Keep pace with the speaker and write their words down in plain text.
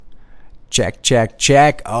Check, check,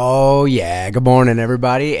 check. Oh, yeah. Good morning,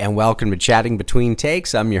 everybody, and welcome to Chatting Between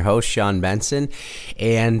Takes. I'm your host, Sean Benson,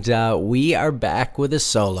 and we are back with a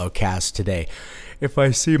solo cast today. If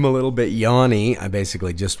I seem a little bit yawny, I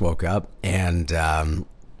basically just woke up and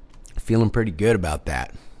feeling pretty good about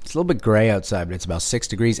that. It's a little bit gray outside, but it's about 6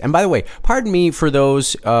 degrees. And by the way, pardon me for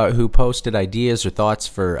those who posted ideas or thoughts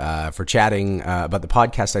for chatting about the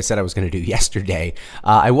podcast I said I was going to do yesterday.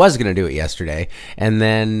 I was going to do it yesterday. And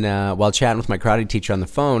then while chatting with my karate teacher on the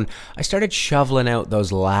phone, I started shoveling out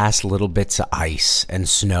those last little bits of ice and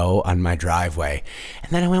snow on my driveway.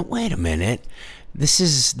 And then I went, wait a minute. This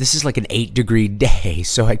is like an 8-degree day.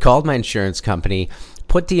 So I called my insurance company,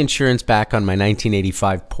 put the insurance back on my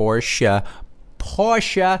 1985 Porsche,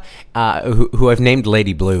 who I've named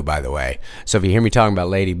Lady Blue, by the way. So if you hear me talking about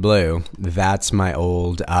Lady Blue, that's my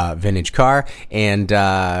old vintage car, and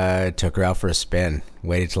took her out for a spin.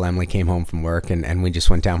 Waited till Emily came home from work, and we just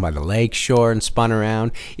went down by the lake shore and spun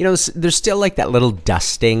around. You know, there's still like that little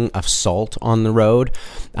dusting of salt on the road,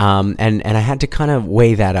 and I had to kind of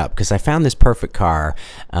weigh that up because I found this perfect car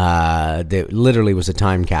that literally was a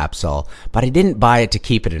time capsule, but I didn't buy it to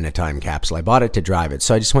keep it in a time capsule. I bought it to drive it.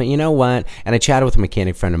 So I just went, you know what? And I chatted with a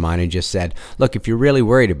mechanic friend of mine and just said, look, if you're really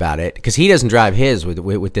worried about it, because he doesn't drive his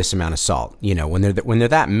with this amount of salt. You know, when they're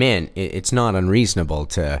that mint, it's not unreasonable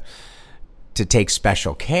to take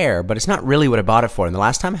special care, but it's not really what I bought it for. And the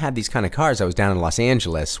last time I had these kind of cars, I was down in Los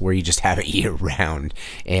Angeles, where you just have it year round.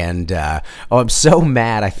 And I'm so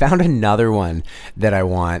mad. I found another one that I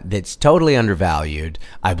want that's totally undervalued,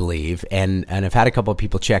 I believe, and I've had a couple of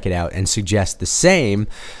people check it out and suggest the same.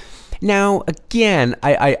 Now, again,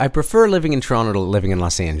 I prefer living in Toronto to living in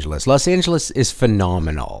Los Angeles. Los Angeles is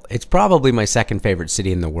phenomenal. It's probably my second favorite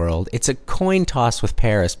city in the world. It's a coin toss with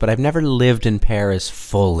Paris, but I've never lived in Paris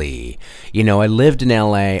fully. You know, I lived in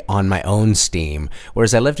LA on my own steam,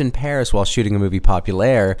 whereas I lived in Paris while shooting a movie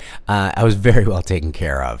Populaire. I was very well taken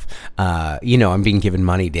care of. You know, I'm being given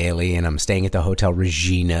money daily, and I'm staying at the Hotel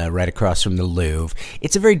Regina right across from the Louvre.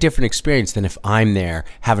 It's a very different experience than if I'm there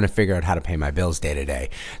having to figure out how to pay my bills day to day.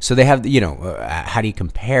 So they have, you know, how do you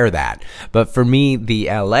compare that? But for me, the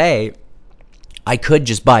LA, I could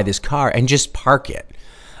just buy this car and just park it.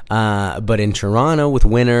 But in Toronto, with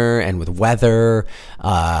winter and with weather,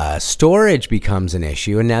 storage becomes an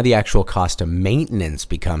issue, and now the actual cost of maintenance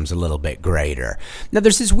becomes a little bit greater. Now,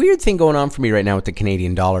 there's this weird thing going on for me right now with the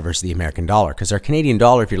Canadian dollar versus the American dollar, because our Canadian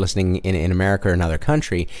dollar, if you're listening in America or another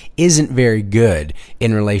country, isn't very good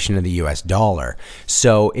in relation to the U.S. dollar.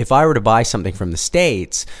 So if I were to buy something from the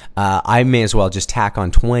States, I may as well just tack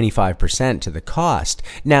on 25% to the cost.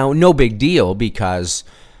 Now, no big deal, because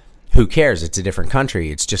who cares? It's a different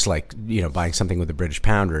country. It's just like, you know, buying something with a British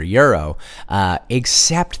pound or a euro,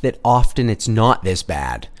 except that often it's not this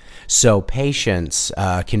bad. So patience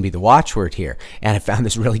can be the watchword here. And I found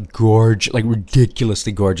this really gorgeous, like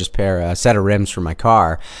ridiculously gorgeous set of rims for my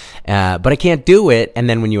car. But I can't do it. And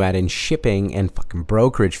then when you add in shipping and fucking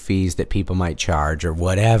brokerage fees that people might charge or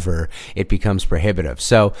whatever, it becomes prohibitive.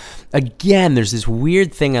 So again, there's this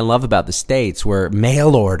weird thing I love about the States where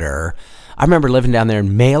mail order, I remember living down there,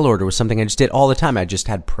 and mail order was something I just did all the time. I just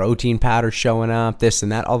had protein powder showing up, this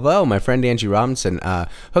and that. Although my friend Angie Robinson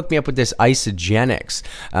hooked me up with this Isagenix.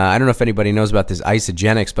 I don't know if anybody knows about this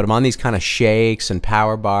Isagenix, but I'm on these kind of shakes and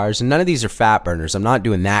power bars, and none of these are fat burners. I'm not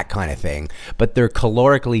doing that kind of thing, but they're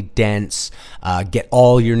calorically dense, get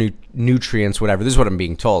all your nutrients, whatever. This is what I'm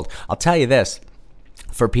being told. I'll tell you this.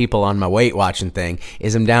 For people on my Weight Watching thing,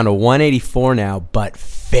 is I'm down to 184 now, but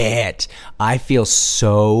fit. I feel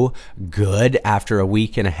so good after a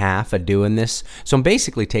week and a half of doing this. So I'm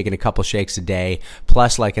basically taking a couple shakes a day,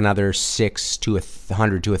 plus like another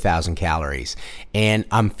 600 to 1,000 calories. And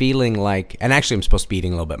I'm feeling like, and actually I'm supposed to be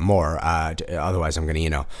eating a little bit more, otherwise I'm going to, you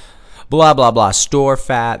know, blah, blah, blah, store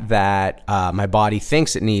fat that my body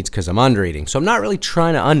thinks it needs because I'm undereating. So I'm not really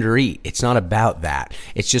trying to undereat. It's not about that.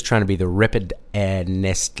 It's just trying to be the rippedest,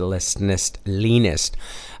 leanest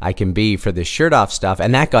I can be for this shirt off stuff.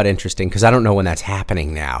 And that got interesting because I don't know when that's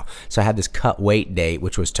happening now. So I had this cut weight date,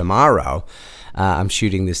 which was tomorrow. I'm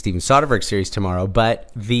shooting the Steven Soderbergh series tomorrow,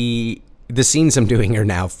 but the scenes I'm doing are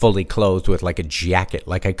now fully clothed with like a jacket.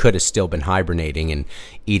 Like I could have still been hibernating and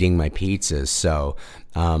eating my pizzas. So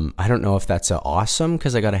I don't know if that's a awesome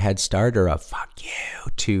because I got a head start or a fuck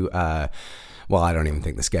you to well, I don't even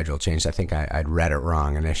think the schedule changed. I think I'd read it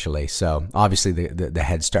wrong initially. So obviously the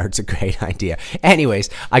head start's a great idea. Anyways,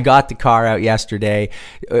 I got the car out yesterday.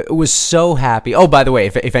 Was so happy. Oh, by the way,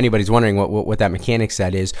 if anybody's wondering what that mechanic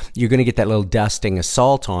said is, you're going to get that little dusting of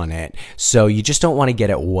salt on it. So you just don't want to get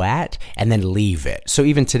it wet and then leave it. So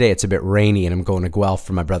even today it's a bit rainy and I'm going to Guelph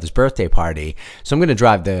for my brother's birthday party. So I'm going to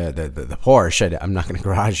drive the Porsche. I'm not going to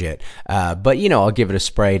garage it. But, I'll give it a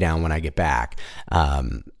spray down when I get back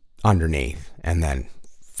underneath. And then,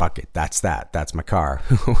 fuck it. That's my car.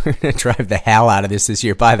 We're going to drive the hell out of this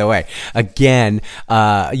year. By the way, again,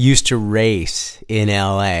 used to race in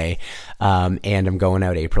LA. And I'm going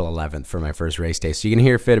out April 11th for my first race day. So you can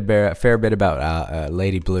hear a fair bit about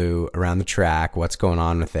Lady Blue around the track, what's going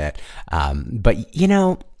on with it. But,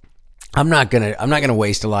 I'm not gonna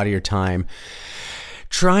waste a lot of your time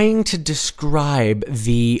trying to describe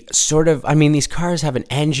the sort of, these cars have an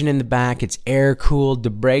engine in the back, it's air cooled, the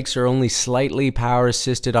brakes are only slightly power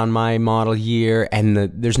assisted on my model year, and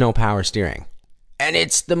there's no power steering. And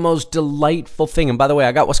it's the most delightful thing. And by the way,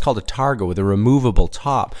 I got what's called a Targa with a removable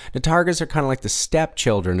top. The Targas are kind of like the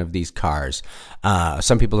stepchildren of these cars.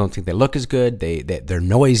 Some people don't think they look as good. They're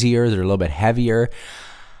noisier, they're a little bit heavier.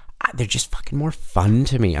 They're just fucking more fun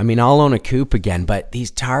to me. I'll own a coupe again, but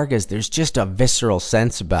these Targas, there's just a visceral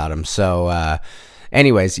sense about them. So,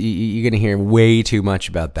 anyways, you're going to hear way too much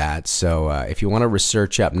about that. So, if you want to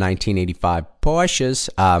research up 1985 Porsches,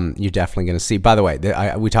 you're definitely going to see. By the way,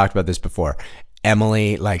 we talked about this before.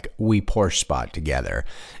 Emily, we Porsche spot together.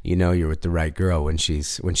 You're with the right girl when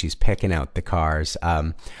she's picking out the cars.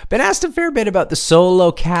 Been asked a fair bit about the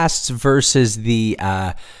solo casts versus the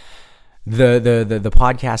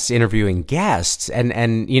podcasts interviewing guests,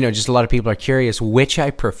 and just a lot of people are curious which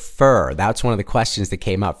I prefer. That's one of the questions that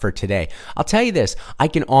came up for today. I'll tell you this, I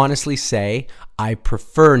can honestly say I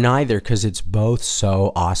prefer neither because it's both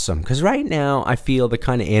so awesome. Because right now I feel the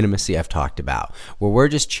kind of intimacy I've talked about, where we're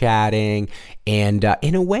just chatting, and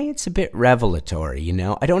in a way it's a bit revelatory.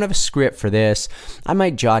 I don't have a script for this. I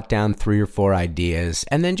might jot down 3 or 4 ideas,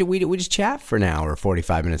 and then we just chat for an hour or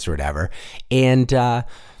 45 minutes or whatever. And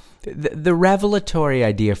the revelatory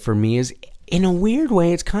idea for me is, in a weird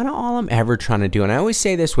way, it's kind of all I'm ever trying to do. And I always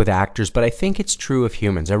say this with actors, but I think it's true of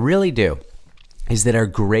humans. I really do. Is that our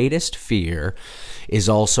greatest fear is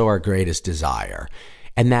also our greatest desire.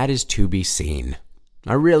 And that is to be seen.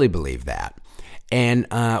 I really believe that. And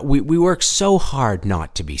we work so hard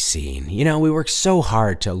not to be seen. We work so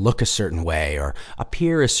hard to look a certain way or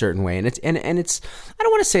appear a certain way. And it's I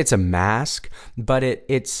don't want to say it's a mask, but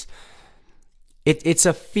it's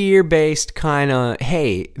a fear-based kind of,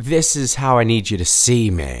 hey, this is how I need you to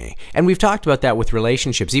see me. And we've talked about that with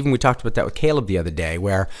relationships. Even we talked about that with Caleb the other day,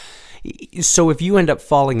 where, so if you end up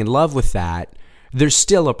falling in love with that, there's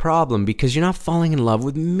still a problem because you're not falling in love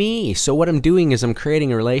with me. So what I'm doing is I'm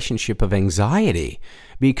creating a relationship of anxiety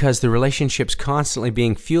because the relationship's constantly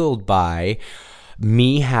being fueled by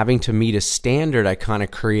me having to meet a standard I kind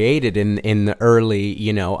of created in the early,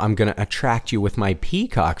 I'm going to attract you with my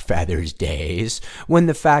peacock feathers days, when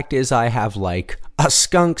the fact is I have a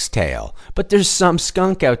skunk's tail. But there's some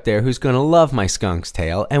skunk out there who's going to love my skunk's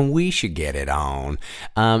tail, and we should get it on.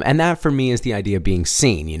 And that for me is the idea of being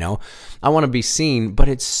seen, I want to be seen, but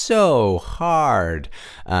it's so hard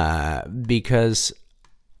because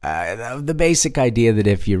the basic idea that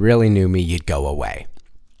if you really knew me, you'd go away.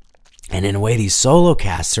 And in a way, these solo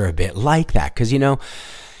casts are a bit like that because,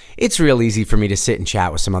 it's real easy for me to sit and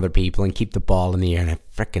chat with some other people and keep the ball in the air, and I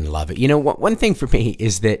freaking love it. One thing for me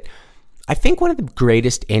is that I think one of the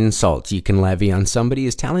greatest insults you can levy on somebody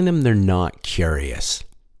is telling them they're not curious.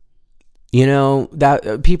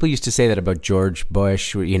 That people used to say that about George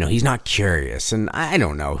Bush, he's not curious. And I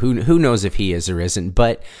don't know, who knows if he is or isn't,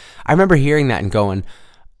 but I remember hearing that and going,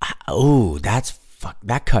 oh, that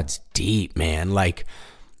cuts deep, man.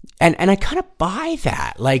 And I kind of buy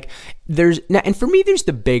that. And for me, there's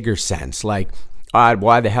the bigger sense. Why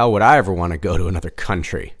the hell would I ever want to go to another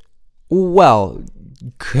country? Well,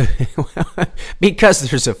 because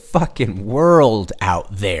there's a fucking world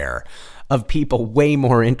out there of people way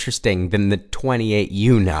more interesting than the 28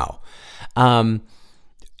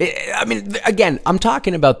 again, I'm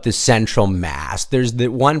talking about the central mass. There's the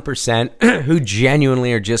 1% who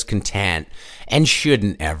genuinely are just content and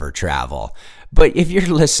shouldn't ever travel. But if you're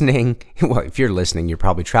listening, you're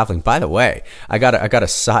probably traveling. By the way, I got a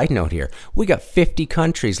side note here. We got 50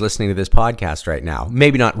 countries listening to this podcast right now.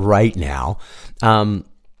 Maybe not right now. I'm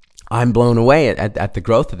blown away at the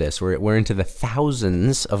growth of this. We're into the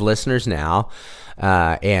thousands of listeners now,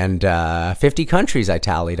 and 50 countries I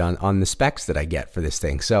tallied on the specs that I get for this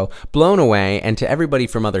thing. So blown away. And to everybody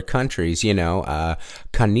from other countries, konnichiwa,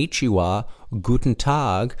 Guten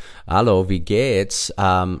Tag, hallo, wie geht's?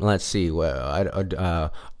 Let's see, hola.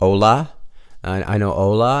 I know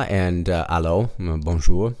hola and hello,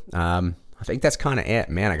 bonjour. I think that's kind of it.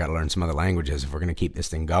 Man, I got to learn some other languages if we're going to keep this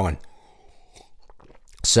thing going.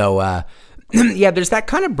 So, yeah, there's that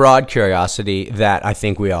kind of broad curiosity that I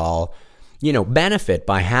think we all, benefit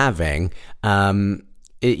by having. Oh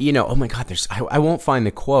my God, I won't find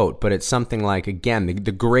the quote, but it's something like, again,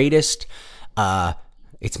 the greatest,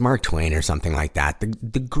 it's Mark Twain or something like that.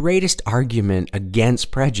 The greatest argument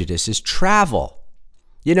against prejudice is travel.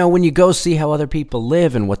 When you go see how other people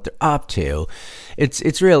live and what they're up to,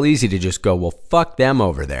 it's real easy to just go, well, fuck them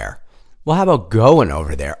over there. Well, how about going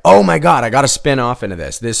over there? Oh my God, I got to spin off into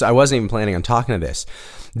this. I wasn't even planning on talking to this.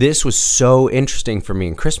 This was so interesting for me.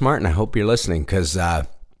 And Chris Martin, I hope you're listening because,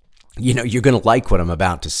 you're going to like what I'm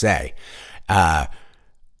about to say. I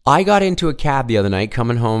got into a cab the other night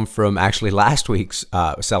coming home from actually last week's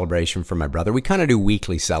celebration for my brother. We kind of do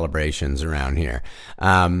weekly celebrations around here.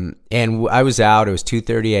 And I was out. It was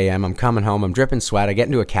 2:30 a.m. I'm coming home. I'm dripping sweat. I get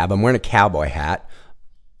into a cab. I'm wearing a cowboy hat.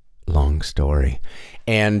 Long story.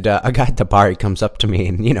 And a guy at the bar, he comes up to me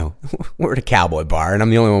and, we're at a cowboy bar and I'm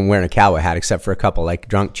the only one wearing a cowboy hat except for a couple like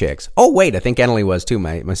drunk chicks. Oh, wait, I think Emily was too,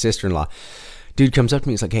 my sister-in-law. Dude comes up to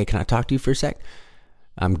me. He's like, hey, can I talk to you for a sec?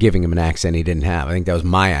 I'm giving him an accent he didn't have. I think that was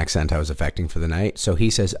my accent I was affecting for the night. So he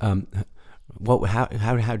says, how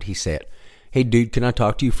did he say it? Hey, dude, can I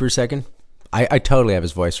talk to you for a second? I totally have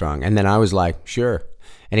his voice wrong. And then I was like, sure.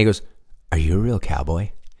 And he goes, are you a real cowboy?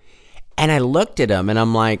 And I looked at him and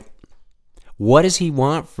I'm like, what does he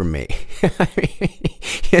want from me? I mean,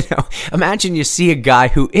 imagine you see a guy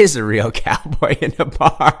who is a real cowboy in a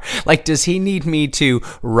bar. Like, does he need me to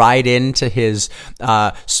ride into his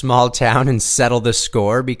small town and settle the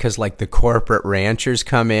score because, like, the corporate ranchers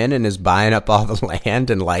come in and is buying up all the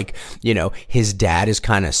land and, like, his dad is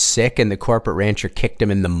kind of sick and the corporate rancher kicked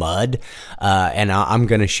him in the mud and I'm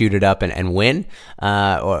going to shoot it up and win?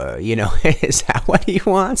 Or, is that what he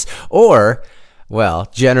wants? Or... well,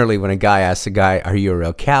 generally when a guy asks a guy, are you a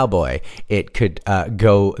real cowboy? It could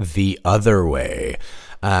go the other way.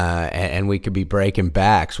 And we could be breaking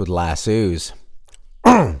backs with lassos.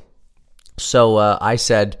 So I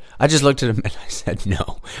just looked at him and I said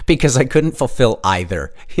no, because I couldn't fulfill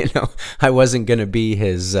either. I wasn't going to be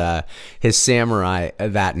his samurai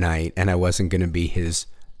that night, and I wasn't going to be his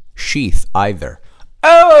sheath either.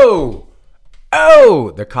 Oh,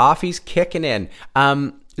 the coffee's kicking in.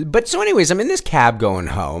 But so anyways, I'm in this cab going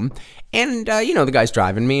home and, the guy's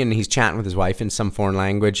driving me and he's chatting with his wife in some foreign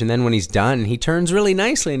language. And then when he's done, he turns really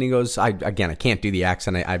nicely and he goes, I can't do the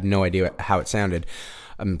accent. I have no idea how it sounded.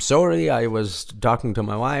 I'm sorry. I was talking to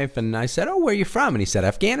my wife and I said, oh, where are you from? And he said,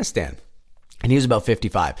 Afghanistan. And he was about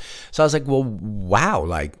 55. So I was like, well, wow.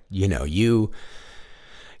 Like,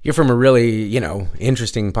 you're from a really,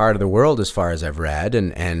 interesting part of the world as far as I've read.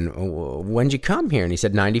 And when'd you come here? And he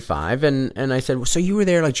said 95. And I said, well, so you were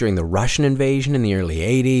there like during the Russian invasion in the early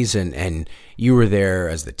 80s and you were there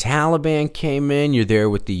as the Taliban came in. You're there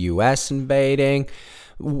with the U.S. invading.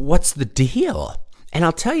 What's the deal? And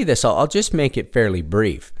I'll tell you this. I'll just make it fairly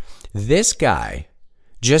brief. This guy,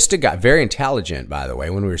 just a guy, very intelligent, by the way,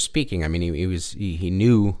 when we were speaking. I mean, he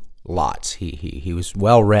knew lots. He was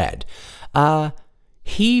well read.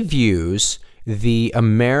 He views the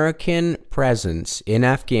American presence in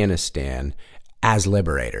Afghanistan as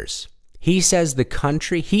liberators. He says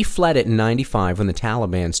he fled it in 95 when the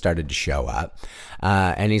Taliban started to show up.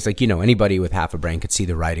 And he's like, anybody with half a brain could see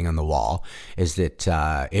the writing on the wall, is that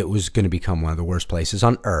it was going to become one of the worst places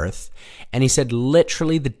on earth. And he said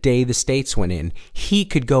literally the day the States went in, he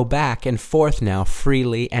could go back and forth now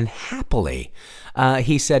freely and happily.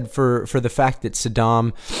 He said for the fact that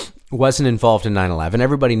Saddam wasn't involved in 9/11.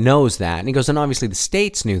 Everybody knows that. And he goes, and obviously the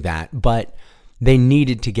States knew that, but they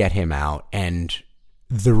needed to get him out, and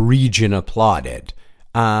the region applauded.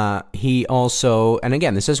 He also, and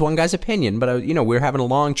again, this is one guy's opinion, but we were having a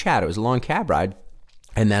long chat. It was a long cab ride.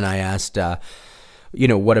 And then I asked,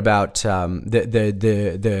 what about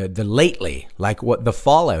the lately, like what the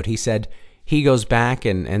fallout? He said, he goes back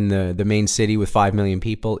and the main city with 5 million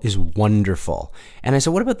people is wonderful. And I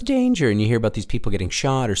said, what about the danger? And you hear about these people getting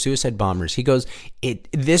shot or suicide bombers. He goes,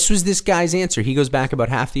 this was this guy's answer. He goes back about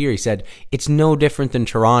half the year. He said, it's no different than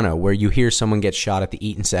Toronto, where you hear someone get shot at the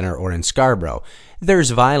Eaton Centre or in Scarborough. There's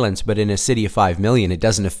violence, but in a city of 5 million, it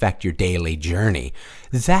doesn't affect your daily journey.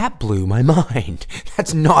 That blew my mind.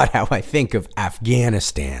 That's not how I think of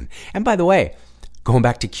Afghanistan. And by the way, going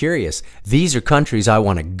back to curious, these are countries I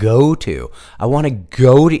want to go to. I want to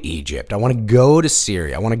go to Egypt. I want to go to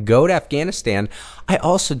Syria. I want to go to Afghanistan. I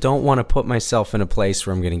also don't want to put myself in a place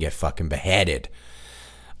where I'm going to get fucking beheaded.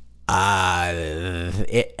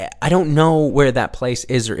 I don't know where that place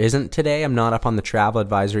is or isn't today. I'm not up on the travel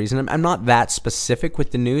advisories, and I'm not that specific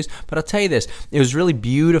with the news, but I'll tell you this. It was really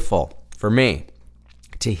beautiful for me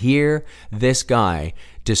to hear this guy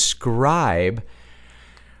describe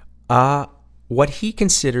what he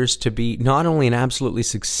considers to be not only an absolutely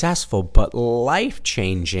successful but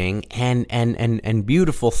life-changing and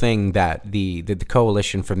beautiful thing that the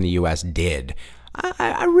coalition from the U.S. did.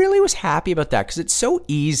 I really was happy about that because it's so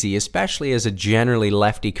easy, especially as a generally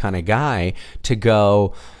lefty kind of guy, to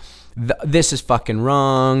go, this is fucking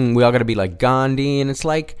wrong, we all got to be like Gandhi, and it's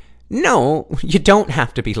like, no, you don't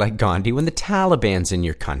have to be like Gandhi when the Taliban's in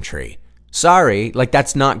your country. Sorry, like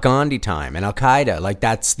that's not Gandhi time, and Al-Qaeda, like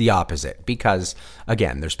that's the opposite, because,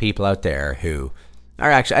 again, there's people out there who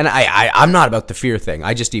are actually, and I'm not about the fear thing.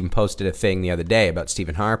 I just even posted a thing the other day about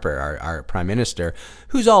Stephen Harper, our prime minister,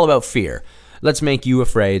 who's all about fear. Let's make you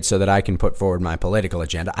afraid so that I can put forward my political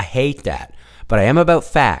agenda. I hate that, but I am about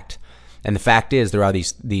fact, and the fact is there are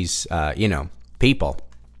these people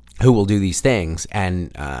who will do these things,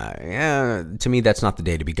 and to me that's not the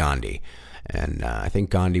day to be Gandhi, and I think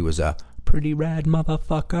Gandhi was a pretty rad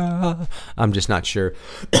motherfucker. I'm just not sure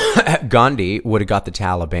Gandhi would have got the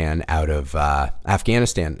Taliban out of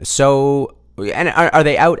Afghanistan. So, and are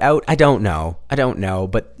they out? I don't know.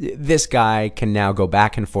 But this guy can now go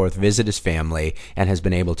back and forth, visit his family, and has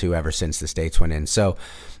been able to ever since the States went in. So,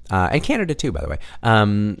 and Canada too, by the way.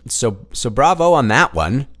 So bravo on that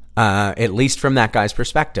one. At least from that guy's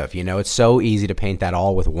perspective. You know, it's so easy to paint that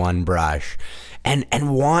all with one brush. And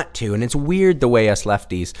want to, and it's weird the way us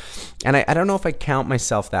lefties, and I don't know if I count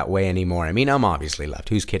myself that way anymore. I mean, I'm obviously left.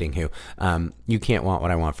 Who's kidding who? You can't want what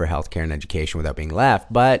I want for healthcare and education without being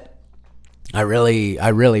left, but I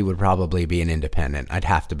really would probably be an independent. I'd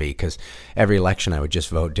have to be, because every election I would just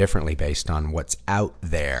vote differently based on what's out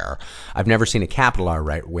there. I've never seen a capital R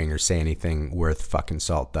right-winger say anything worth fucking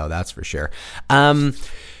salt, though, that's for sure.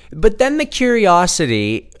 But then the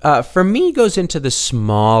curiosity, for me, goes into the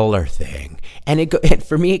smaller thing. And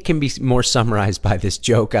for me, it can be more summarized by this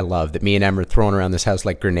joke I love that me and Em are throwing around this house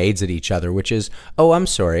like grenades at each other, which is, oh, I'm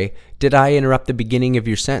sorry, did I interrupt the beginning of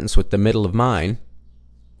your sentence with the middle of mine?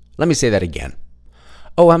 Let me say that again.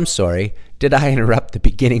 Oh, I'm sorry, did I interrupt the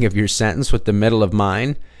beginning of your sentence with the middle of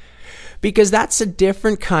mine? Because that's a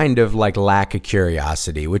different kind of like lack of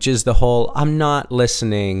curiosity, which is the whole, I'm not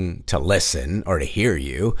listening to listen or to hear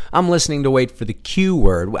you. I'm listening to wait for the cue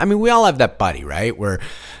word. I mean, we all have that buddy, right? Where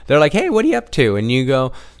they're like, hey, what are you up to? And you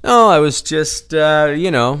go, oh, I was just,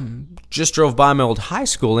 just drove by my old high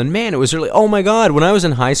school. And man, it was really, oh my God, when I was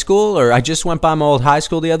in high school, or I just went by my old high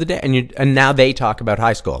school the other day. And now they talk about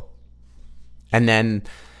high school. And then,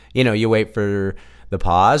 you wait for the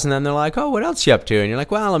pause, and then they're like, oh, what else you up to? And you're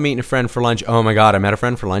like, well, I'm meeting a friend for lunch. Oh my God, I met a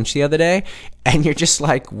friend for lunch the other day. And you're just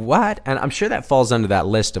like, what? And I'm sure that falls under that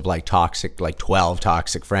list of like 12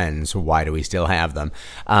 toxic friends. Why do we still have them?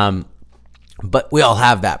 But we all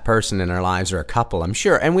have that person in our lives, or a couple, I'm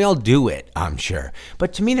sure. And we all do it, I'm sure.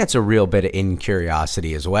 But to me, that's a real bit of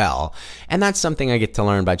incuriosity as well. And that's something I get to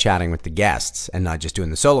learn by chatting with the guests and not just doing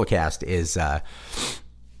the solo cast is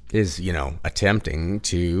attempting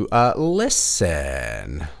to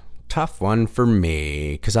listen. Tough one for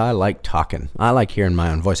me, because I like talking. I like hearing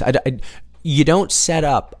my own voice. You don't set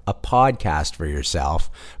up a podcast for yourself,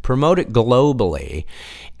 promote it globally,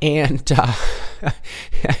 and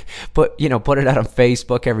put it out on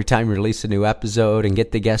Facebook every time you release a new episode and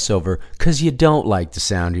get the guests over, because you don't like the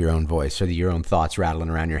sound of your own voice or your own thoughts rattling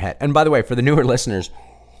around your head. And by the way, for the newer listeners,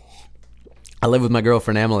 I live with my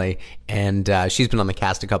girlfriend, Emily, and she's been on the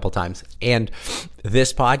cast a couple times. And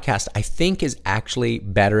this podcast, I think, is actually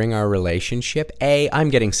bettering our relationship. A,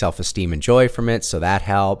 I'm getting self-esteem and joy from it, so that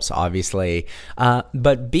helps, obviously.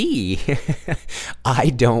 But B,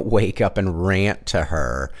 I don't wake up and rant to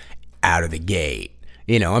her out of the gate.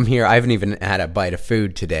 I'm here. I haven't even had a bite of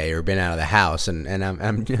food today or been out of the house, and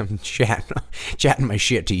I'm chatting my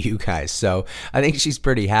shit to you guys. So I think she's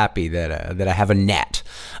pretty happy that I have a net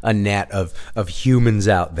of humans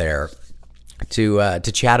out there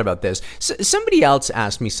to chat about this. So, somebody else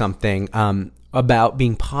asked me something about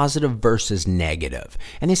being positive versus negative,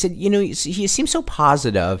 and they said, you seem so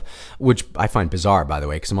positive, which I find bizarre, by the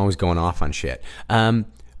way, because I'm always going off on shit.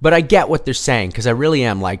 But I get what they're saying, because I really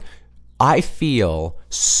am like, I feel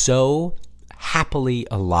so happily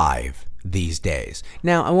alive these days.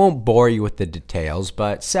 Now, I won't bore you with the details,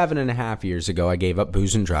 but 7.5 years ago, I gave up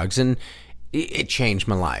booze and drugs, and it changed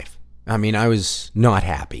my life. I mean, I was not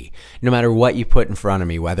happy. No matter what you put in front of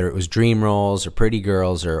me, whether it was dream rolls or pretty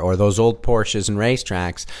girls or those old Porsches and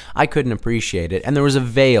racetracks, I couldn't appreciate it. And there was a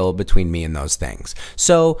veil between me and those things.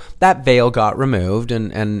 So that veil got removed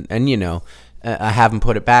and you know, I haven't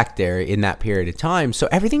put it back there in that period of time. So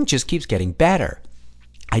everything just keeps getting better.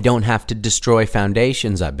 I don't have to destroy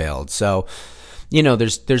foundations I build. So, you know,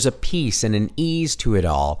 there's a peace and an ease to it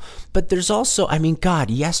all. But there's also, I mean, God,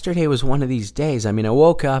 yesterday was one of these days. I mean, I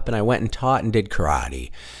woke up and I went and taught and did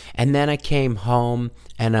karate. And then I came home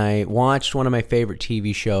and I watched one of my favorite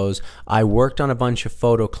TV shows. I worked on a bunch of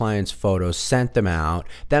photo clients' photos, sent them out.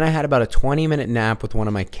 Then I had about a 20-minute nap with one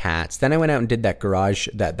of my cats. Then I went out and did that garage,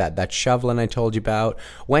 that shoveling I told you about.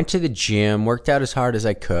 Went to the gym, worked out as hard as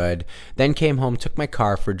I could. Then came home, took my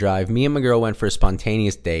car for a drive. Me and my girl went for a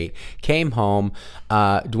spontaneous date. Came home.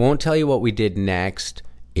 Won't tell you what we did next.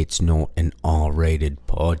 It's not an R-rated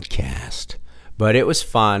podcast. But it was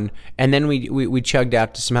fun, and then we chugged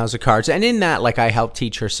out to some House of Cards, and in that, like, I helped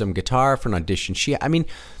teach her some guitar for an audition. I mean,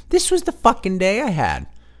 this was the fucking day I had.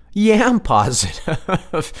 Yeah, I'm positive.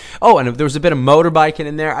 Oh, and there was a bit of motorbiking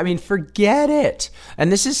in there. I mean, forget it.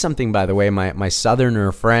 And this is something, by the way, my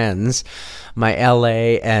Southerner friends, my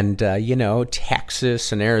LA and, you know,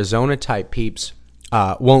 Texas and Arizona type peeps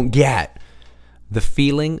won't get. The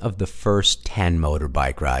feeling of the first 10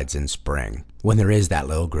 motorbike rides in spring, when there is that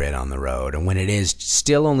little grid on the road, and when it is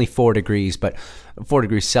still only 4 degrees, but 4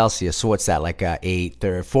 degrees Celsius, so what's that, like 8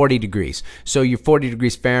 or 40 degrees. So you're 40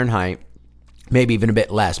 degrees Fahrenheit, maybe even a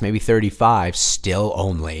bit less, maybe 35, still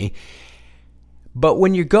only. But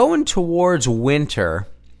when you're going towards winter,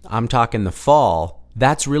 I'm talking the fall,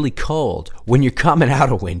 that's really cold. When you're coming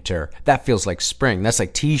out of winter, that feels like spring. That's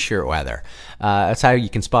like t-shirt weather. That's how you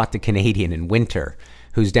can spot the Canadian in winter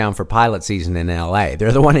who's down for pilot season in LA.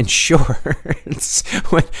 They're the one in shorts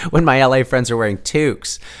when my LA friends are wearing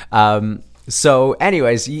toques. So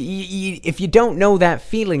anyways, if you don't know that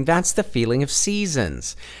feeling, that's the feeling of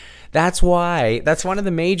seasons. That's one of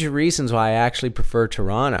the major reasons why I actually prefer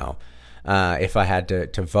Toronto. If I had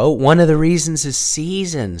to vote, one of the reasons is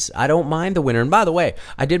seasons. I don't mind the winter. And by the way,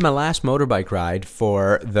 I did my last motorbike ride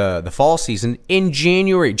for the fall season in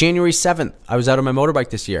January 7th. I was out on my motorbike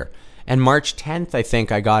this year. And March 10th, I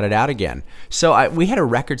think I got it out again. So we had a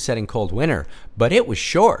record-setting cold winter, but it was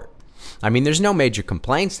short. I mean, there's no major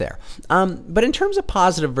complaints there. But in terms of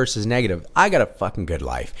positive versus negative, I got a fucking good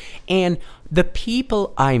life. And the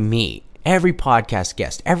people I meet, every podcast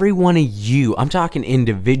guest, every one of you, I'm talking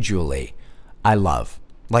individually, I love,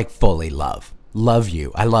 like fully love. Love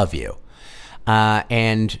you. I love you.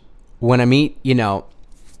 And when I meet, you know,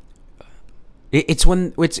 it's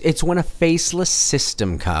when a faceless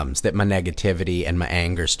system comes that my negativity and my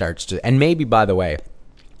anger starts to, and maybe, by the way,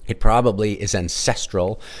 it probably is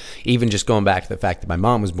ancestral, even just going back to the fact that my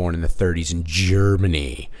mom was born in the 30s in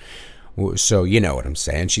Germany. So you know what I'm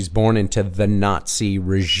saying. She's born into the Nazi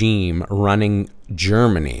regime running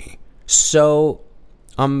Germany. So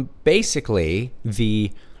I'm basically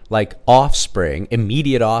the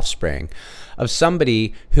immediate offspring of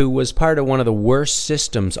somebody who was part of one of the worst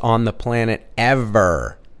systems on the planet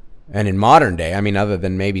ever. And in modern day, I mean, other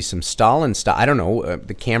than maybe some Stalin stuff, I don't know,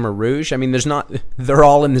 the Khmer Rouge. I mean, they're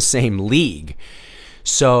all in the same league.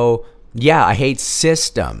 So yeah, I hate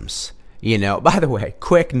systems. You know, by the way,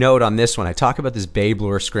 quick note on this one. I talk about this Babe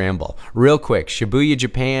Lure Scramble. Real quick, Shibuya,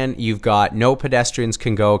 Japan, you've got no pedestrians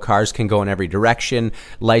can go, cars can go in every direction,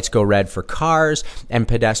 lights go red for cars, and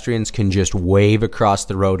pedestrians can just wave across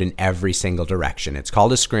the road in every single direction. It's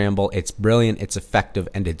called a scramble. It's brilliant, it's effective,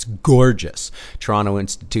 and it's gorgeous. Toronto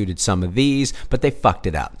instituted some of these, but they fucked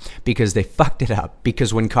it up.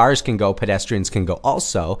 Because when cars can go, pedestrians can go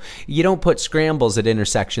also. You don't put scrambles at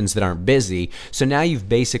intersections that aren't busy, so now you've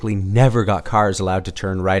basically never got cars allowed to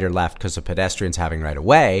turn right or left because of pedestrians having right of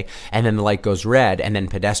way, and then the light goes red, and then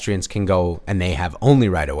pedestrians can go and they have only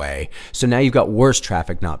right of way. So now you've got worse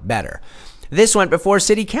traffic, not better. This went before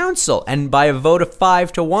City Council, and by a vote of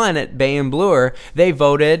 5-1 at Bay and Bloor, they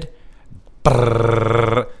voted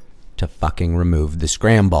to fucking remove the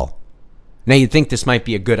scramble. Now you'd think this might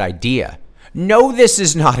be a good idea. No, this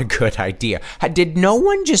is not a good idea. Did no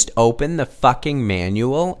one just open the fucking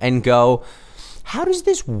manual and go, how does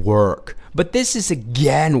this work? But this is,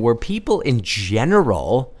 again, where people in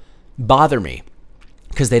general bother me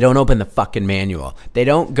because they don't open the fucking manual. They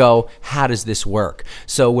don't go, how does this work?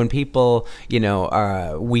 So when people, you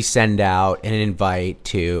know, we send out an invite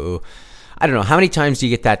to, I don't know, how many times do you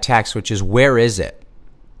get that text, which is, where is it?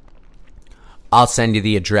 I'll send you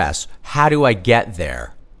the address. How do I get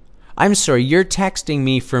there? I'm sorry, you're texting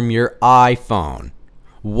me from your iPhone.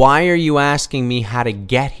 Why are you asking me how to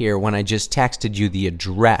get here when I just texted you the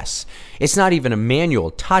address? It's not even a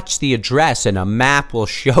manual. Touch the address and a map will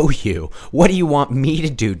show you. What do you want me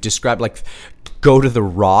to do? Describe, like, go to the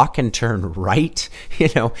rock and turn right,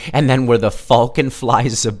 and then where the falcon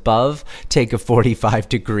flies above, take a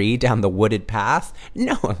 45-degree down the wooded path?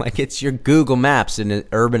 No, like, it's your Google Maps in an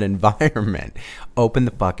urban environment. Open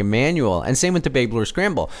the fucking manual. And same with the Babe Blue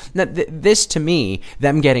Scramble. Now, this, to me,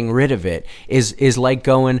 them getting rid of it is like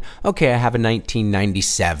going, okay, I have a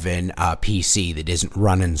 1997 PC that isn't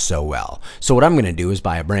running so well. So what I'm going to do is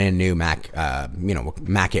buy a brand new Mac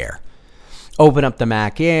Air. Open up the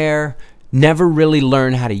Mac Air. Never really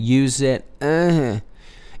learn how to use it.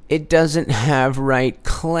 It doesn't have right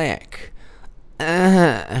click.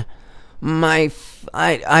 How do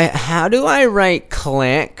I right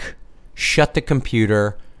click? Shut the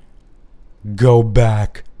computer. Go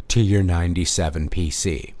back to your 97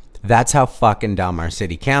 PC. That's how fucking dumb our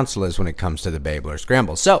city council is when it comes to the Babe Blue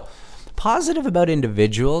Scramble. So, positive about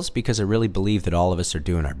individuals, because I really believe that all of us are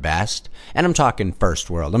doing our best. And I'm talking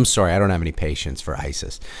first world. I'm sorry, I don't have any patience for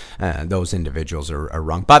ISIS. Those individuals are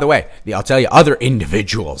wrong. By the way, I'll tell you, other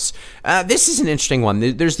individuals. This is an interesting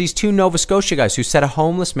one. There's these two Nova Scotia guys who set a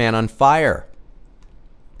homeless man on fire.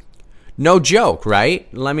 No joke,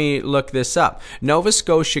 right? Let me look this up. Nova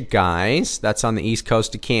Scotia guys, that's on the east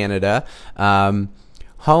coast of Canada,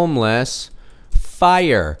 homeless,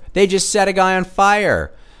 fire. They just set a guy on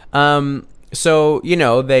fire. So,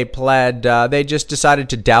 they pled, they just decided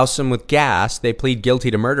to douse him with gas. They plead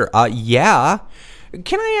guilty to murder. Yeah.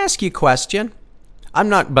 Can I ask you a question? I'm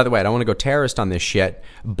not, by the way, I don't want to go terrorist on this shit,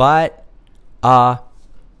 but,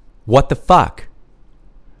 what the fuck?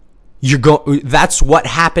 That's what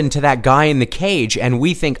happened to that guy in the cage, and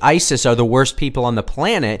we think ISIS are the worst people on the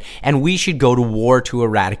planet, and we should go to war to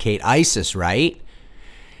eradicate ISIS, right?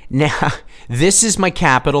 Now, this is my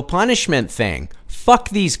capital punishment thing. Fuck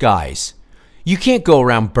these guys. You can't go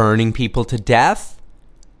around burning people to death.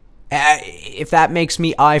 If that makes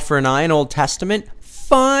me eye for an eye in Old Testament,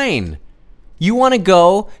 fine. You want to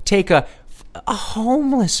go take a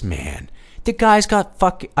homeless man. The guy's got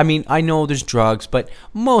I know there's drugs, but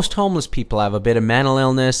most homeless people have a bit of mental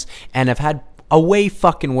illness and have had a way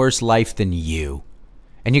fucking worse life than you.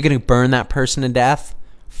 And you're going to burn that person to death?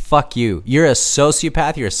 Fuck you. You're a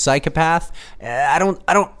sociopath. You're a psychopath. I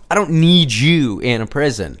don't need you in a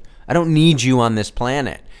prison. I don't need you on this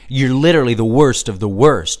planet. You're literally the worst of the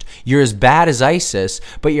worst. You're as bad as ISIS,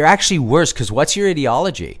 but you're actually worse because what's your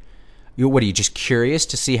ideology? What are you, just curious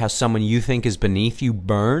to see how someone you think is beneath you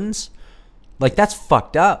burns? Like, that's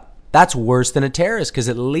fucked up. That's worse than a terrorist, because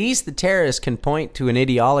at least the terrorist can point to an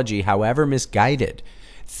ideology, however misguided.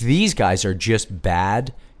 These guys are just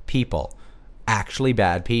bad people. Actually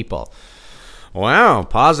bad people. Wow,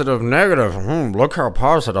 positive, negative. Look how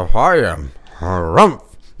positive I am. Harumph.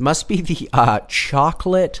 Must be the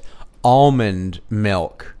chocolate almond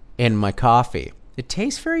milk in my coffee. It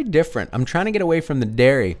tastes very different. I'm trying to get away from the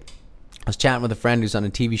dairy. I was chatting with a friend who's on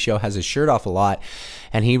a TV show, has his shirt off a lot,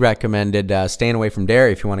 and he recommended staying away from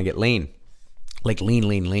dairy if you want to get lean. Like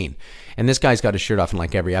lean. And this guy's got his shirt off in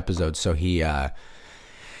like every episode, so he's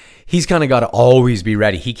kind of got to always be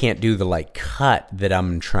ready. He can't do the cut that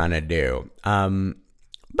I'm trying to do.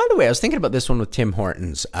 By the way, I was thinking about this one with Tim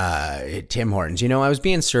Hortons. I was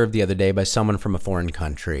being served the other day by someone from a foreign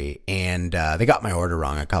country, and they got my order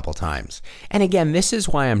wrong a couple times. And again, this is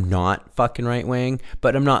why I'm not fucking right wing,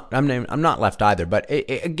 but I'm not left either. But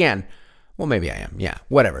again, well, maybe I am. Yeah,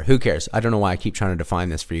 whatever. Who cares? I don't know why I keep trying to define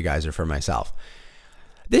this for you guys or for myself.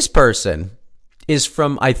 This person is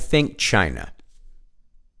from, I think, China.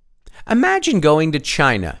 Imagine going to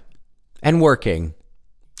China and working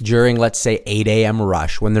during, let's say, 8 a.m.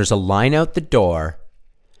 rush when there's a line out the door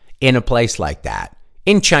in a place like that.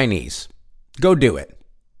 In Chinese. Go do it.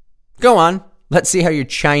 Go on. Let's see how your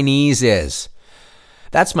Chinese is.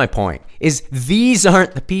 That's my point, is these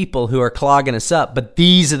aren't the people who are clogging us up, but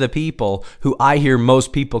these are the people who I hear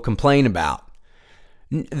most people complain about.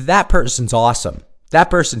 That person's awesome. That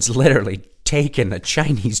person's literally taken a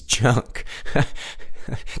Chinese junk.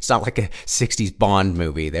 It's not like a 60s Bond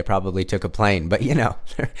movie. They probably took a plane, but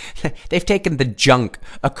they've taken the junk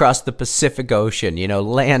across the Pacific Ocean,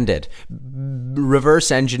 landed,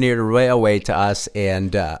 reverse engineered a railway to us,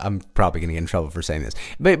 and I'm probably going to get in trouble for saying this,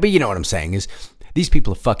 but you know what I'm saying is these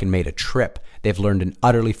people have fucking made a trip. They've learned an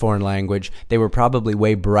utterly foreign language. They were probably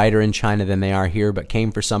way brighter in China than they are here, but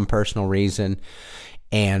came for some personal reason,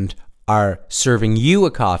 and are serving you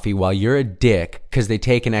a coffee while you're a dick because they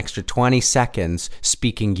take an extra 20 seconds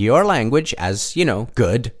speaking your language as,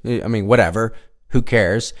 good. I mean, whatever. Who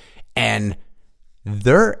cares? And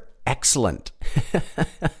they're excellent.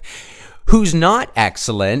 Who's not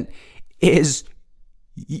excellent is,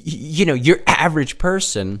 your average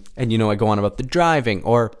person, and I go on about the driving,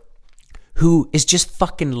 or who is just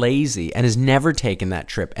fucking lazy and has never taken that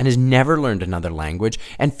trip and has never learned another language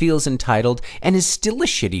and feels entitled and is still a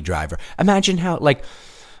shitty driver. Imagine how,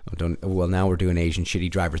 now we're doing Asian shitty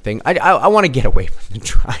driver thing. I want to get away from the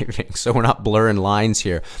driving, so we're not blurring lines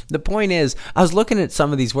here. The point is, I was looking at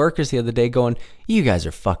some of these workers the other day going, you guys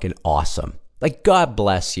are fucking awesome. Like, God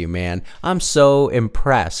bless you, man. I'm so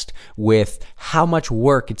impressed with how much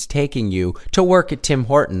work it's taking you to work at Tim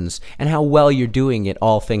Hortons and how well you're doing it,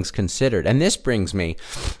 all things considered. And this brings me,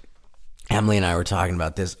 Emily and I were talking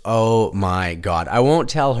about this. Oh my God. I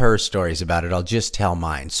won't tell her stories about it. I'll just tell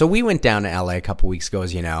mine. So we went down to LA a couple weeks ago,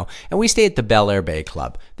 as you know, and we stayed at the Bel Air Bay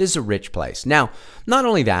Club. This is a rich place. Now, not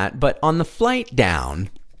only that, but on the flight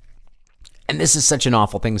down, and this is such an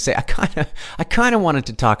awful thing to say, I kind of wanted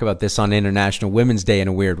to talk about this on International Women's Day in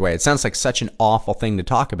a weird way. It sounds like such an awful thing to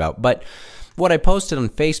talk about, but what I posted on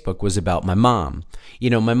Facebook was about my mom.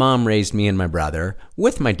 My mom raised me and my brother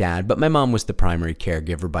with my dad, but my mom was the primary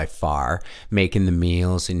caregiver by far, making the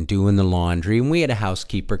meals and doing the laundry, and we had a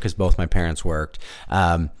housekeeper because both my parents worked.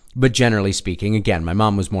 But generally speaking, again, my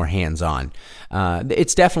mom was more hands-on.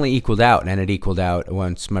 It's definitely equaled out, and it equaled out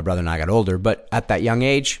once my brother and I got older. But at that young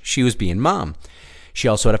age, she was being mom. She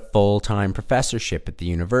also had a full-time professorship at the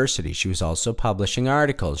university. She was also publishing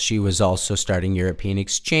articles. She was also starting European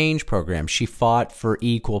exchange programs. She fought for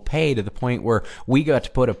equal pay to the point where we got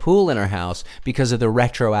to put a pool in our house because of the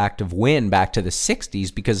retroactive win back to the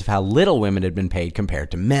 60s because of how little women had been paid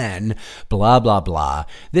compared to men, blah, blah, blah.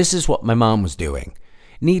 This is what my mom was doing.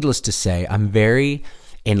 Needless to say, I'm very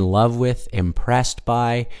in love with, impressed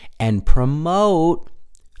by, and promote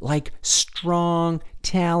strong,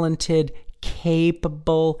 talented,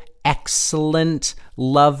 capable, excellent,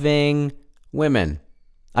 loving women.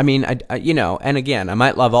 I mean, and again, I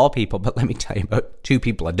might love all people, but let me tell you about two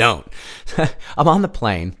people I don't. I'm on the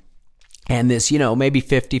plane, and this, maybe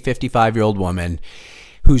 50, 55-year-old woman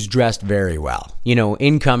who's dressed very well.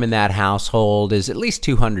 Income in that household is at least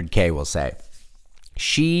 $200K, we'll say.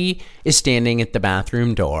 She is standing at the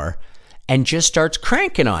bathroom door and just starts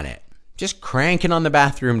cranking on it. Just cranking on the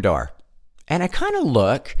bathroom door. And I kind of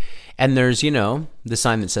look, and there's, the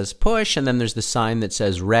sign that says push, and then there's the sign that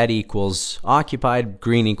says red equals occupied,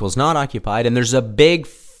 green equals not occupied, and there's a big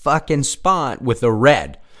fucking spot with a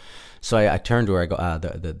red. So I turn to her, I go,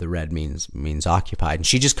 the red means occupied. And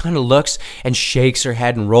she just kind of looks and shakes her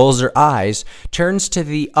head and rolls her eyes, turns to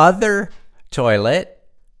the other toilet,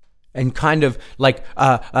 and kind of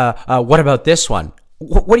what about this one?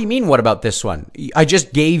 What do you mean, what about this one? I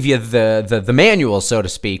just gave you the manual, so to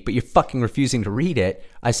speak, but you're fucking refusing to read it.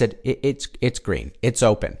 I said, it's green. It's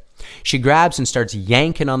open. She grabs and starts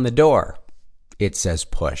yanking on the door. It says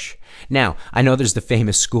push. Now, I know there's the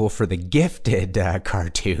famous School for the Gifted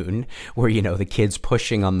cartoon where, the kid's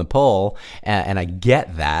pushing on the pole, and I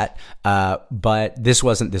get that, but this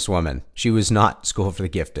wasn't this woman. She was not School for the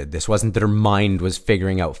Gifted. This wasn't that her mind was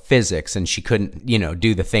figuring out physics and she couldn't,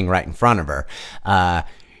 do the thing right in front of her.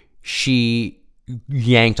 She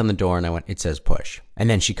yanked on the door, and I went, it says push. And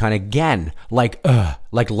then she kind of again, like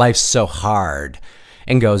life's so hard,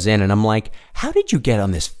 and goes in, and I'm like, how did you get on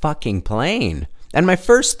this fucking plane? And my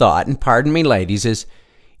first thought, and pardon me, ladies, is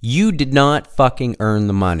you did not fucking earn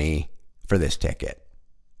the money for this ticket.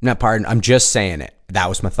 Now, pardon, I'm just saying it. That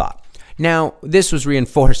was my thought. Now, this was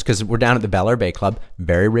reinforced because we're down at the Bel Air Bay Club,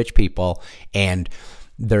 very rich people, and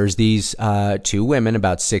there's these two women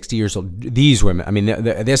about 60 years old. These women, I mean,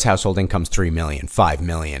 this household income's $3 million, $5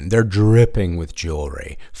 million. They're dripping with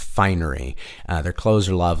jewelry, finery. Their clothes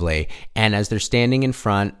are lovely. And as they're standing in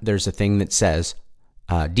front, there's a thing that says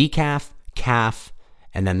decaf, calf,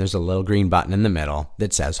 and then there's a little green button in the middle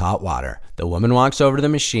that says hot water. The woman walks over to the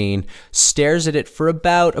machine, stares at it for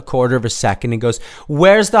about a quarter of a second, and goes,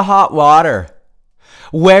 "Where's the hot water?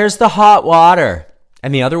 Where's the hot water?"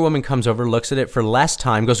 And the other woman comes over, looks at it for less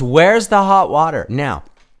time, goes, "Where's the hot water?" Now,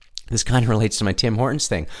 this kind of relates to my Tim Hortons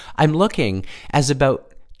thing. I'm looking as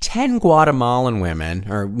about 10 Guatemalan women,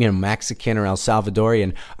 or Mexican or El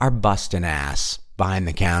Salvadorian, are busting ass behind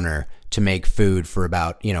the counter to make food for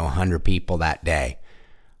about 100 people that day.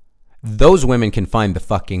 Those women can find the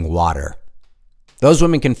fucking water. Those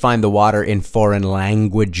women can find the water in foreign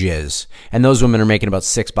languages, and those women are making about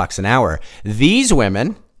 $6 an hour. These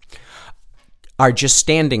women are just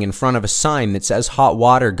standing in front of a sign that says hot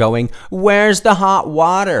water, going, "Where's the hot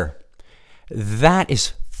water?" That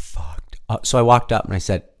is fucked up. So I walked up and I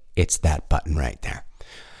said, "It's that button right there.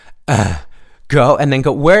 Go," and then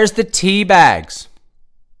go, "Where's the tea bags?"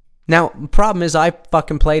 Now, problem is I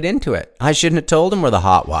fucking played into it. I shouldn't have told him where the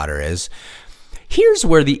hot water is. Here's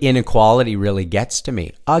where the inequality really gets to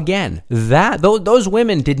me. Again, those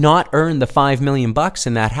women did not earn the $5 million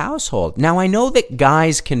in that household. Now, I know that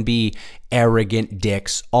guys can be arrogant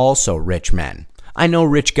dicks, also rich men. I know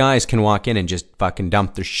rich guys can walk in and just fucking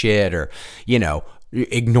dump their shit or,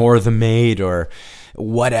 ignore the maid or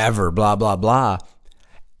whatever, blah, blah, blah.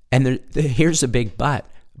 And here's a big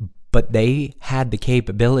but they had the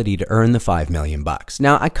capability to earn the $5 million.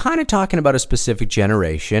 Now, I'm kind of talking about a specific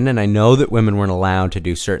generation, and I know that women weren't allowed to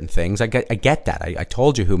do certain things. I get that. I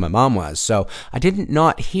told you who my mom was, so I didn't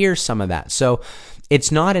not hear some of that. So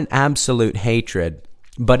it's not an absolute hatred,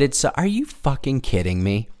 but it's, are you fucking kidding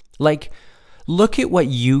me? Like, look at what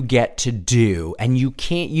you get to do, and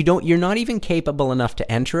you're not even capable enough to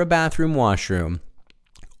enter a bathroom washroom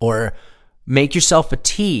or make yourself a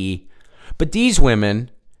tea, but these women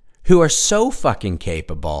who are so fucking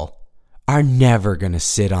capable are never going to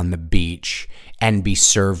sit on the beach and be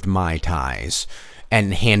served Mai Tais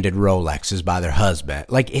and handed Rolexes by their husband.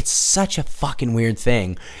 Like, it's such a fucking weird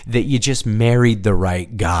thing that you just married the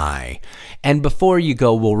right guy. And before you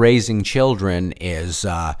go, well, raising children is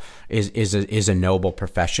a noble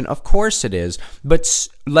profession. Of course it is. But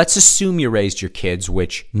let's assume you raised your kids,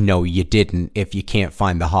 which no, you didn't. If you can't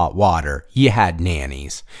find the hot water, you had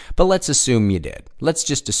nannies. But let's assume you did. Let's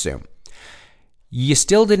just assume. You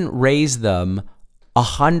still didn't raise them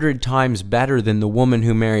 100 times better than the woman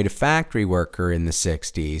who married a factory worker in the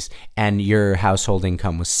 60s and your household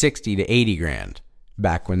income was 60 to 80 grand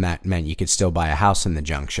back when that meant you could still buy a house in the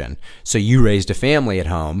Junction. So you raised a family at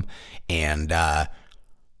home, and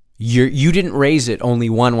you didn't raise it only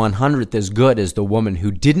 1/100th as good as the woman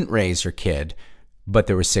who didn't raise her kid, but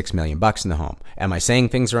there was $6 million in the home. Am I saying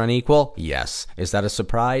things are unequal? Yes. Is that a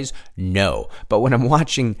surprise? No. But when I'm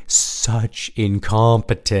watching such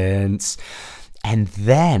incompetence, and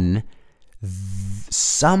then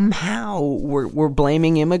somehow we're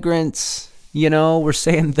blaming immigrants. We're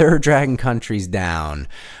saying they're dragging countries down,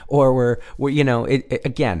 or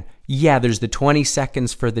again. Yeah, there's the 20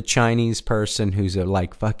 seconds for the Chinese person who's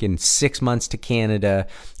like fucking 6 months to Canada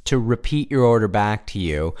to repeat your order back to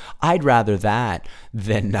you. I'd rather that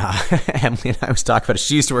than Emily and I was talking about it.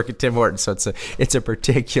 She used to work at Tim Hortons, so it's a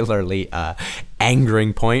particularly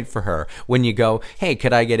angering point for her when you go, hey,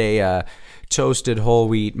 could I get a toasted whole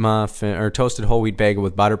wheat muffin or toasted whole wheat bagel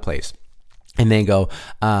with butter, please? And they go,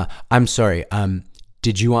 I'm sorry,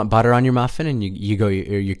 did you want butter on your muffin? And you go,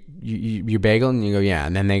 your bagel? And you go, yeah.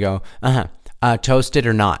 And then they go, toasted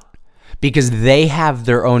or not? Because they have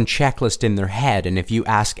their own checklist in their head, and if you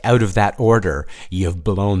ask out of that order, you've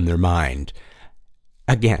blown their mind.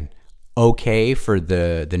 Again, okay for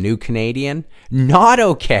the new Canadian, not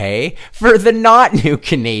okay for the not new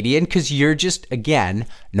Canadian, because you're just, again,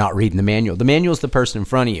 not reading the manual. The manual's the person in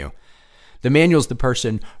front of you. The manual's the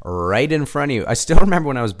person right in front of you. I still remember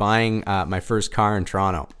when I was buying my first car in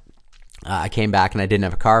Toronto. I came back and I didn't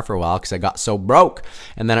have a car for a while because I got so broke.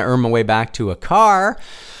 And then I earned my way back to a car.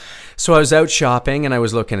 So I was out shopping and I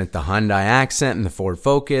was looking at the Hyundai Accent and the Ford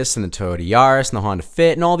Focus and the Toyota Yaris and the Honda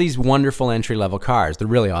Fit and all these wonderful entry-level cars. They're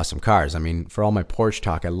really awesome cars. I mean, for all my Porsche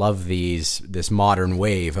talk, I love this modern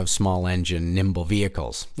wave of small-engine, nimble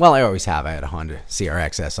vehicles. Well, I always have. I had a Honda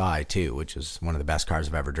CRX SI too, which is one of the best cars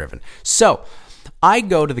I've ever driven. So I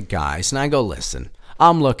go to the guys and I go, listen,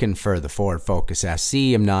 I'm looking for the Ford Focus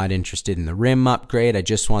SC. I'm not interested in the rim upgrade. I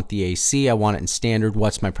just want the AC. I want it in standard.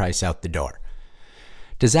 What's my price out the door?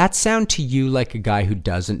 Does that sound to you like a guy who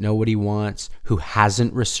doesn't know what he wants, who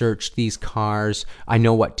hasn't researched these cars? I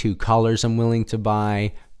know what 2 colors I'm willing to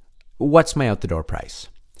buy. What's my out-the-door price?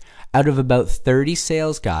 Out of about 30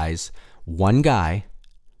 sales guys, one guy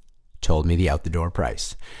told me the out-the-door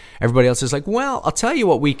price. Everybody else is like, well, I'll tell you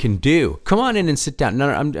what we can do. Come on in and sit down.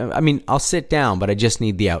 No, I'll sit down, but I just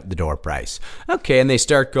need the out-the-door price. Okay, and they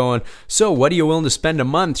start going, so what are you willing to spend a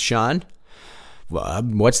month, Sean? Well,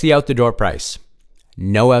 what's the out-the-door price?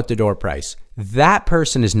 No out-the-door price. That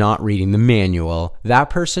person is not reading the manual. That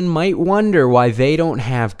person might wonder why they don't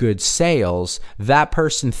have good sales. That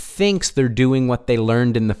person thinks they're doing what they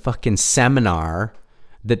learned in the fucking seminar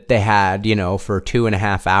that they had, for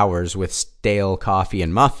 2.5 hours with stale coffee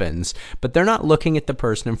and muffins. But they're not looking at the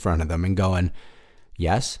person in front of them and going,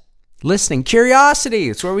 yes? Listening. Curiosity.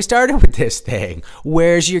 It's where we started with this thing.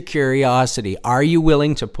 Where's your curiosity? Are you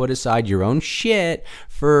willing to put aside your own shit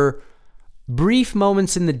for brief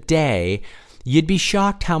moments in the day? You'd be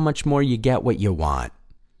shocked how much more you get what you want.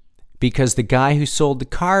 Because the guy who sold the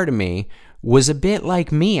car to me was a bit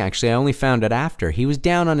like me, actually. I only found it after. He was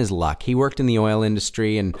down on his luck. He worked in the oil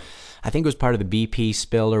industry, and I think it was part of the BP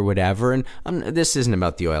spill or whatever. And this isn't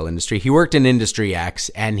about the oil industry. He worked in Industry X,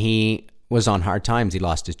 and he was on hard times. He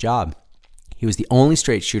lost his job. He was the only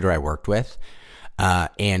straight shooter I worked with,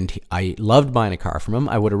 and I loved buying a car from him.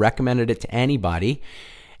 I would have recommended it to anybody.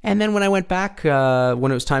 And then when I went back,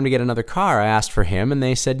 when it was time to get another car, I asked for him, and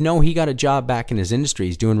they said, no, he got a job back in his industry.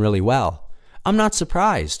 He's doing really well. I'm not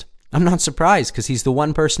surprised. I'm not surprised because he's the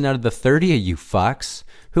one person out of the 30 of you fucks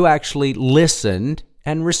who actually listened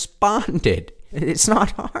and responded. It's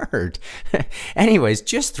not hard. Anyways,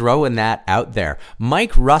 just throwing that out there.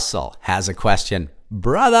 Mike Russell has a question.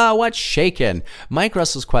 Brother, what's shaking? Mike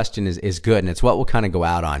Russell's question is good, and it's what we'll kind of go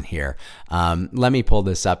out on here. Let me pull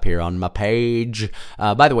this up here on my page.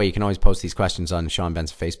 By the way, you can always post these questions on Sean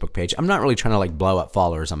Ben's Facebook page. I'm not really trying to like blow up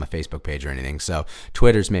followers on my Facebook page or anything, so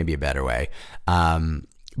Twitter's maybe a better way.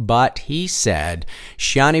 But he said,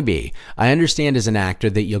 Shawnee B, I understand as an actor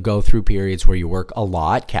that you'll go through periods where you work a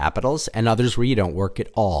lot, capitals, and others where you don't work at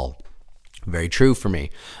all. Very true for me.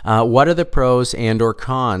 What are the pros and or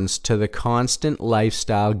cons to the constant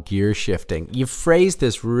lifestyle gear shifting? You phrased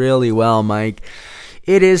this really well, Mike.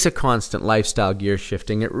 It is a constant lifestyle gear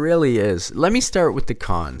shifting. It really is. Let me start with the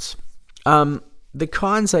cons. The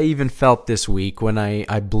cons I even felt this week when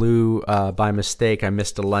I blew, by mistake, I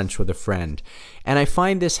missed a lunch with a friend. And I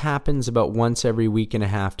find this happens about once every week and a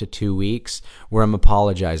half to 2 weeks where I'm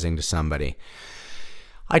apologizing to somebody.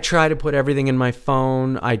 I try to put everything in my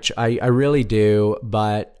phone. I really do.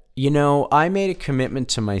 But, you know, I made a commitment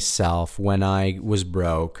to myself when I was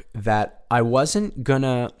broke that I wasn't going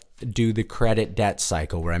to do the credit debt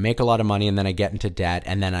cycle where I make a lot of money and then I get into debt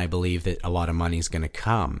and then I believe that a lot of money is going to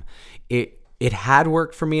come. It had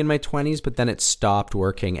worked for me in my 20s, but then it stopped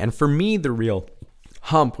working. And for me, the real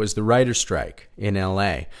hump was the writer's strike in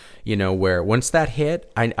LA, you know, where once that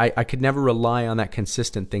hit, I could never rely on that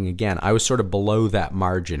consistent thing again. I was sort of below that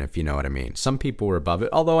margin, if you know what I mean. Some people were above it,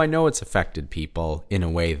 although I know it's affected people in a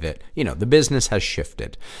way that, you know, the business has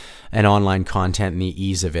shifted and online content and the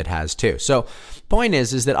ease of it has too. So point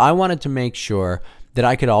is that I wanted to make sure that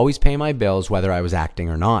I could always pay my bills whether I was acting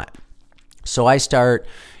or not. So I start,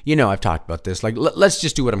 you know, I've talked about this, like, let's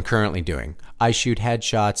just do what I'm currently doing. I shoot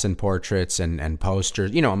headshots and portraits and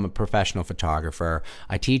posters. You know, I'm a professional photographer.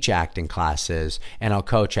 I teach acting classes and I'll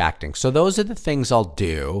coach acting. So those are the things I'll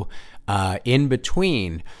do in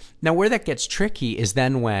between. Now, where that gets tricky is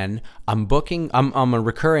then when I'm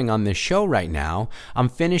recurring on this show right now. I'm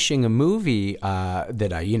finishing a movie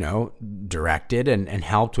that I, you know, directed and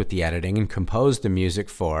helped with the editing and composed the music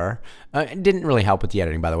for. It didn't really help with the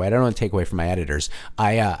editing, by the way. I don't want to take away from my editors.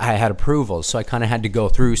 I had approvals, so I kind of had to go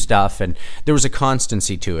through stuff, and there was a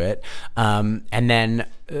constancy to it. And then,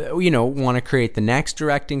 you know, want to create the next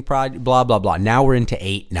directing project, blah, blah, blah. Now we're into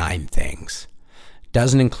 8, 9 things.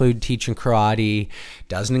 Doesn't include teaching karate,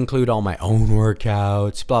 doesn't include all my own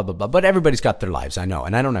workouts, blah, blah, blah. But everybody's got their lives, I know,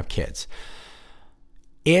 and I don't have kids.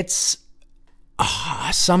 It's,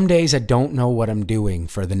 some days I don't know what I'm doing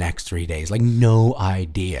for the next 3 days, like no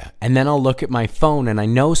idea. And then I'll look at my phone and I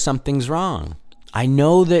know something's wrong. I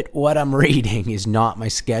know that what I'm reading is not my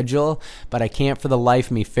schedule, but I can't for the life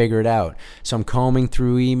of me figure it out. So I'm combing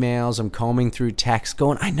through emails, I'm combing through texts,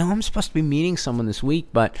 going, I know I'm supposed to be meeting someone this week,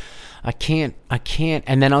 but I can't.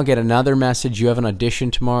 And then I'll get another message, you have an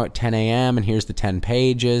audition tomorrow at 10 a.m. and here's the 10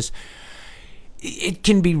 pages. It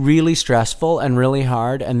can be really stressful and really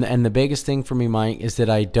hard. And the biggest thing for me, Mike, is that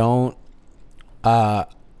I don't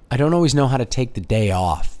always know how to take the day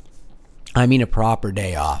off. I mean a proper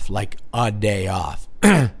day off, like a day off.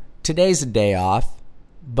 Today's a day off,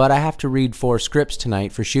 but I have to read 4 scripts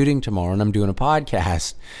tonight for shooting tomorrow, and I'm doing a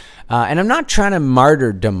podcast. And I'm not trying to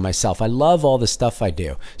martyrdom myself. I love all the stuff I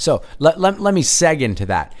do. So let me seg into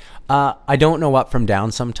that. I don't know up from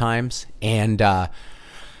down sometimes. And,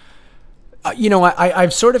 you know,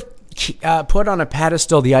 I've sort of put on a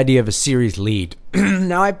pedestal the idea of a series lead.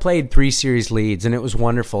 Now, I played 3 series leads, and it was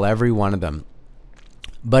wonderful, every one of them.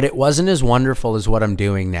 But it wasn't as wonderful as what I'm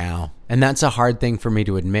doing now. And that's a hard thing for me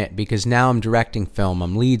to admit because now I'm directing film.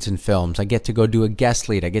 I'm leads in films. I get to go do a guest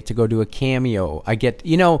lead. I get to go do a cameo. I get,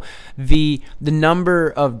 you know, the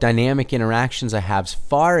number of dynamic interactions I have's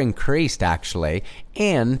far increased, actually.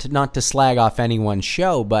 And not to slag off any one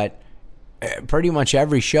show, but pretty much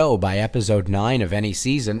every show by episode 9 of any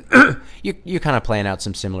season, you're kind of playing out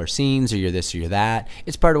some similar scenes, or you're this or you're that.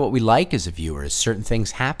 It's part of what we like as a viewer, is certain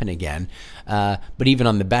things happen again. But even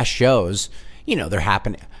on the best shows, you know, they're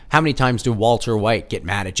happening. How many times do Walter White get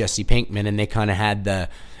mad at Jesse Pinkman and they kind of had the,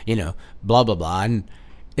 you know, blah, blah, blah. And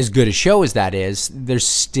as good a show as that is, there's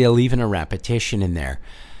still even a repetition in there.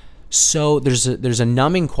 So there's a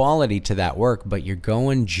numbing quality to that work, but you're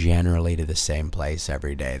going generally to the same place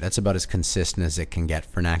every day. That's about as consistent as it can get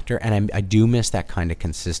for an actor, and I do miss that kind of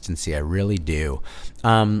consistency. I really do.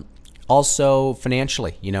 Also,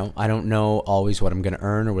 financially, I don't know always what I'm going to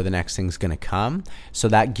earn or where the next thing's going to come. So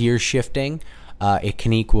that gear shifting, it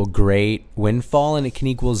can equal great windfall, and it can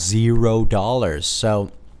equal $0.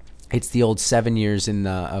 So it's the old 7 years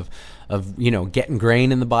of getting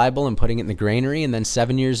grain in the Bible and putting it in the granary, and then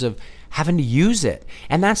 7 years of having to use it.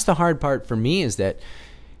 And that's the hard part for me, is that,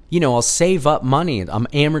 I'll save up money. I'm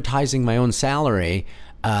amortizing my own salary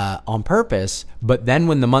on purpose, but then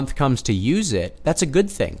when the month comes to use it, that's a good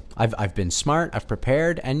thing. I've been smart, I've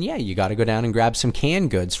prepared, and yeah, you got to go down and grab some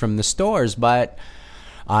canned goods from the stores, but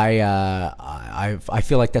I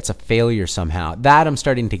feel like that's a failure somehow. That I'm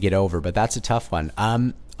starting to get over, but that's a tough one.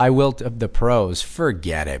 I will, the pros,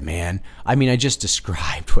 forget it, man. I mean, I just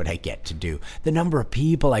described what I get to do. The number of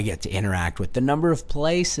people I get to interact with, the number of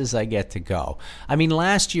places I get to go. I mean,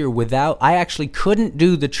 last year I actually couldn't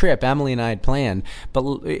do the trip Emily and I had planned, but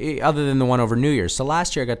other than the one over New Year's. So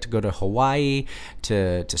last year I got to go to Hawaii,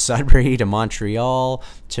 to Sudbury, to Montreal,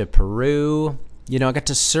 to Peru. I got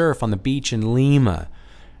to surf on the beach in Lima,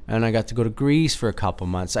 and I got to go to Greece for a couple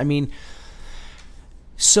months. I mean,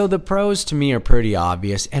 so the pros to me are pretty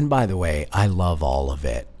obvious. And by the way, I love all of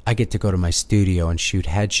it. I get to go to my studio and shoot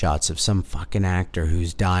headshots of some fucking actor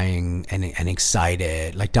who's dying and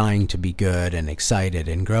excited, like dying to be good and excited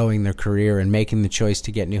and growing their career and making the choice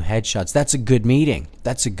to get new headshots. That's a good meeting.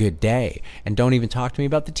 That's a good day. And don't even talk to me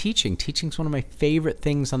about the teaching. Teaching's one of my favorite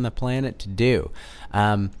things on the planet to do.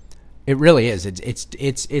 It really is.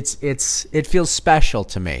 It feels special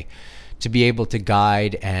to me to be able to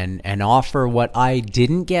guide and offer what I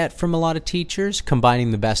didn't get from a lot of teachers,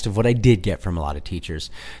 combining the best of what I did get from a lot of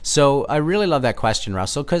teachers. So I really love that question,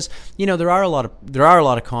 Russell, because there are a lot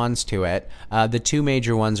of cons to it. The two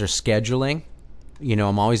major ones are scheduling.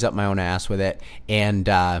 I'm always up my own ass with it, and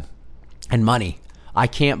money. I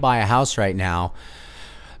can't buy a house right now,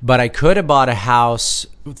 but I could have bought a house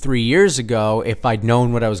 3 years ago if I'd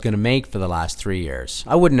known what I was going to make for the last 3 years.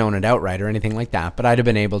 I wouldn't own it outright or anything like that, but I'd have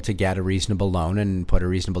been able to get a reasonable loan and put a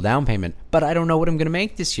reasonable down payment. But I don't know what I'm going to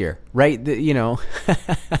make this year, right?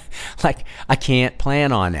 Like, I can't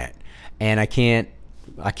plan on it, and I can't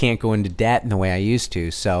go into debt in the way I used to.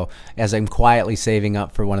 So as I'm quietly saving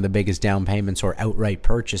up for one of the biggest down payments or outright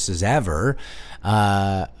purchases ever,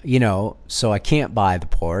 so I can't buy the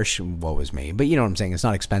Porsche. Woe is me. But you know what I'm saying? It's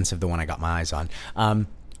not expensive, the one I got my eyes on.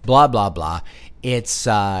 Blah, blah, blah. It's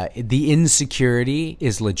the insecurity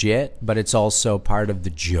is legit, but it's also part of the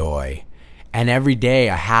joy. And every day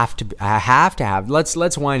I have to have,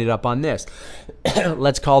 let's wind it up on this.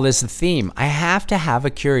 Let's call this a theme. I have to have a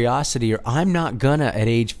curiosity, or I'm not gonna, at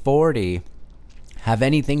age 40, have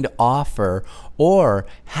anything to offer or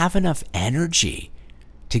have enough energy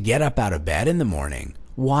to get up out of bed in the morning.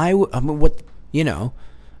 Why?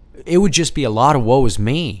 It would just be a lot of woe is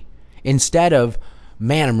me, instead of,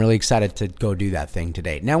 man, I'm really excited to go do that thing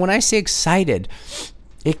today. Now, when I say excited,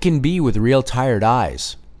 it can be with real tired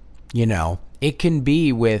eyes. It can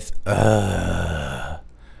be with,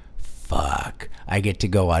 fuck, I get to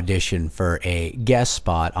go audition for a guest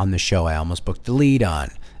spot on the show I almost booked the lead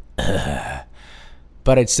on.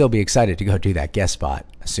 But I'd still be excited to go do that guest spot,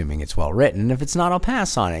 assuming it's well written. If it's not, I'll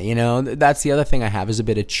pass on it. That's the other thing I have, is a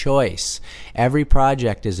bit of choice. Every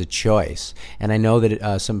project is a choice. And I know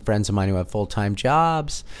that some friends of mine who have full-time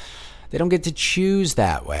jobs, they don't get to choose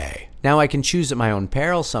that way. Now, I can choose at my own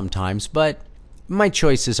peril sometimes, but my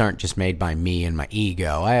choices aren't just made by me and my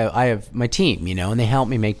ego. I have my team, and they help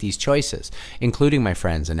me make these choices, including my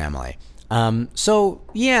friends and Emily. So,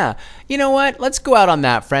 yeah, you know what? Let's go out on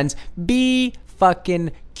that, friends. Be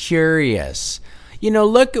fucking curious.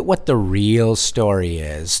 Look at what the real story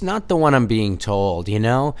is, not the one I'm being told.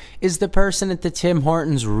 Is the person at the Tim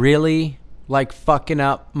Hortons really fucking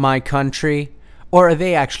up my country? Or are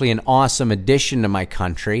they actually an awesome addition to my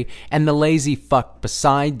country, and the lazy fuck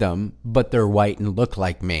beside them, but they're white and look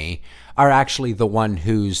like me, are actually the one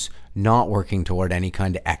who's not working toward any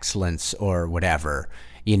kind of excellence or whatever?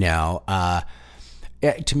 To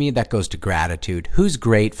me, that goes to gratitude. Who's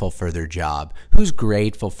grateful for their job? Who's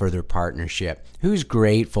grateful for their partnership? Who's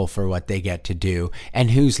grateful for what they get to do?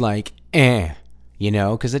 And who's like,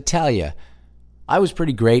 because I tell you, I was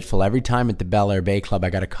pretty grateful every time at the Bel Air Bay Club I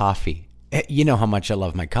got a coffee. You know how much I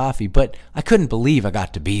love my coffee, but I couldn't believe I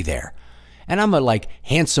got to be there. And I'm a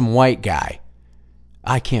handsome white guy.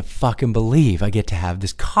 I can't fucking believe I get to have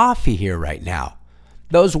this coffee here right now.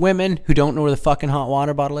 Those women who don't know where the fucking hot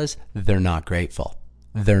water bottle is, they're not grateful.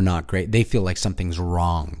 They're not great. They feel like something's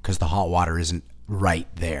wrong because the hot water isn't right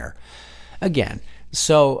there. Again,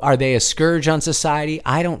 so are they a scourge on society?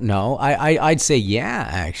 I don't know. I'd say yeah,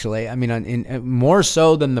 actually. I mean, more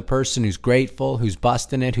so than the person who's grateful, who's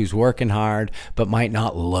busting it, who's working hard, but might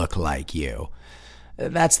not look like you.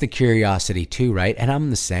 That's the curiosity too, right? And I'm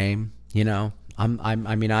the same, you know.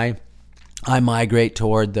 I migrate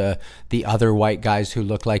toward the other white guys who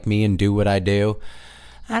look like me and do what I do.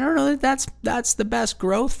 I don't know that that's the best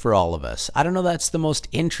growth for all of us. I don't know that's the most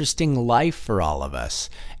interesting life for all of us.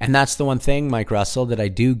 And that's the one thing, Mike Russell, that I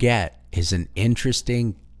do get is an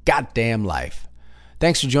interesting goddamn life.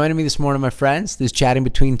 Thanks for joining me this morning, my friends. This is Chatting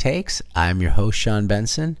Between Takes. I'm your host, Sean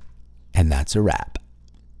Benson, and that's a wrap.